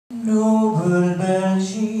Noble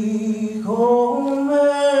Belgique, ô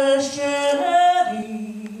mercenaries,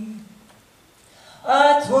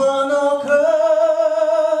 à toi nos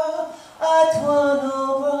cœurs, à toi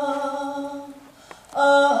nos bras,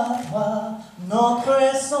 à toi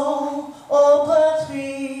notre sang, ô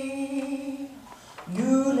patrie.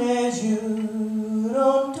 Nous les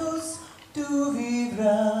jurons tous, tu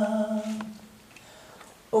vivras.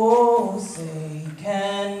 Oh, say,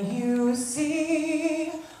 can you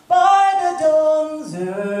see by the dawn's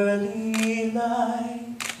early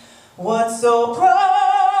light what so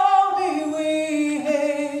proudly we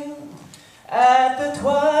hailed at the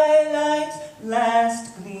twilight's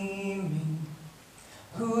last gleaming,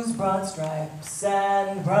 whose broad stripes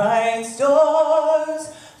and bright stars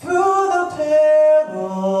through the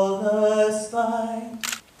perilous fight.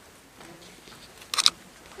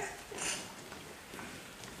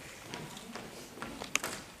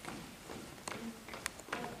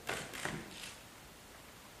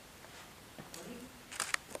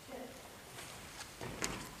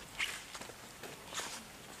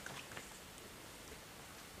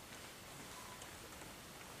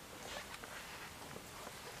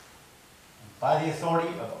 By the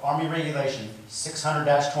authority of Army Regulation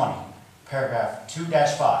 600-20, paragraph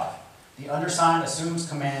 2-5, the undersigned assumes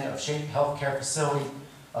command of Shape Healthcare Facility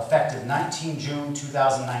effective 19 June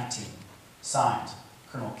 2019. Signed,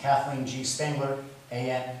 Colonel Kathleen G. Spangler,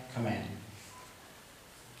 AN, Commanding.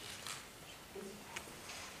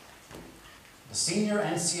 The senior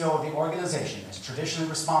NCO of the organization is traditionally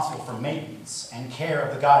responsible for maintenance and care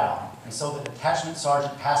of the guidon, and so the detachment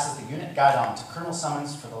sergeant passes the unit guidon to Colonel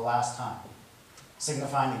Summons for the last time,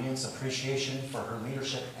 signifying the unit's appreciation for her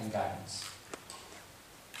leadership and guidance.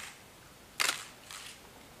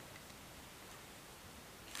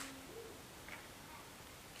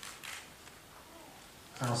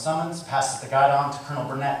 Colonel Summons passes the guidon to Colonel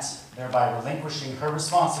Burnett, thereby relinquishing her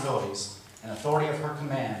responsibilities and authority of her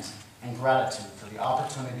command and gratitude for the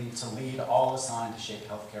opportunity to lead all assigned to Shape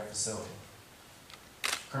Healthcare Facility.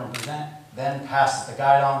 Colonel Burnett then passes the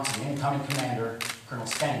guidon to the incoming commander, Colonel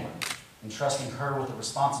Spangler, entrusting her with the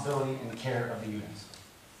responsibility and care of the unit.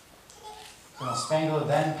 Colonel Spangler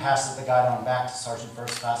then passes the guidon back to Sergeant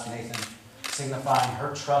First Class Nathan, signifying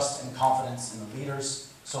her trust and confidence in the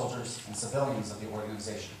leaders, soldiers, and civilians of the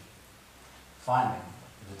organization. Finally,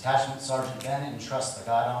 the detachment sergeant then entrusts the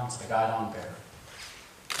guidon to the guidon bearer.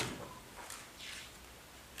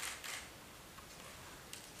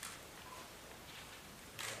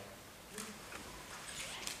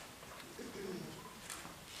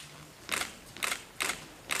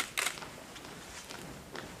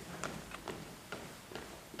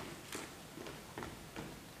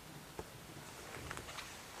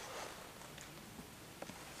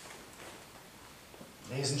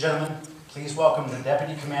 Ladies and gentlemen, please welcome the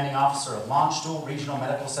Deputy Commanding Officer of Mons Regional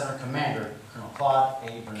Medical Center Commander, Colonel Claude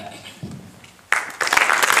A. Burnett.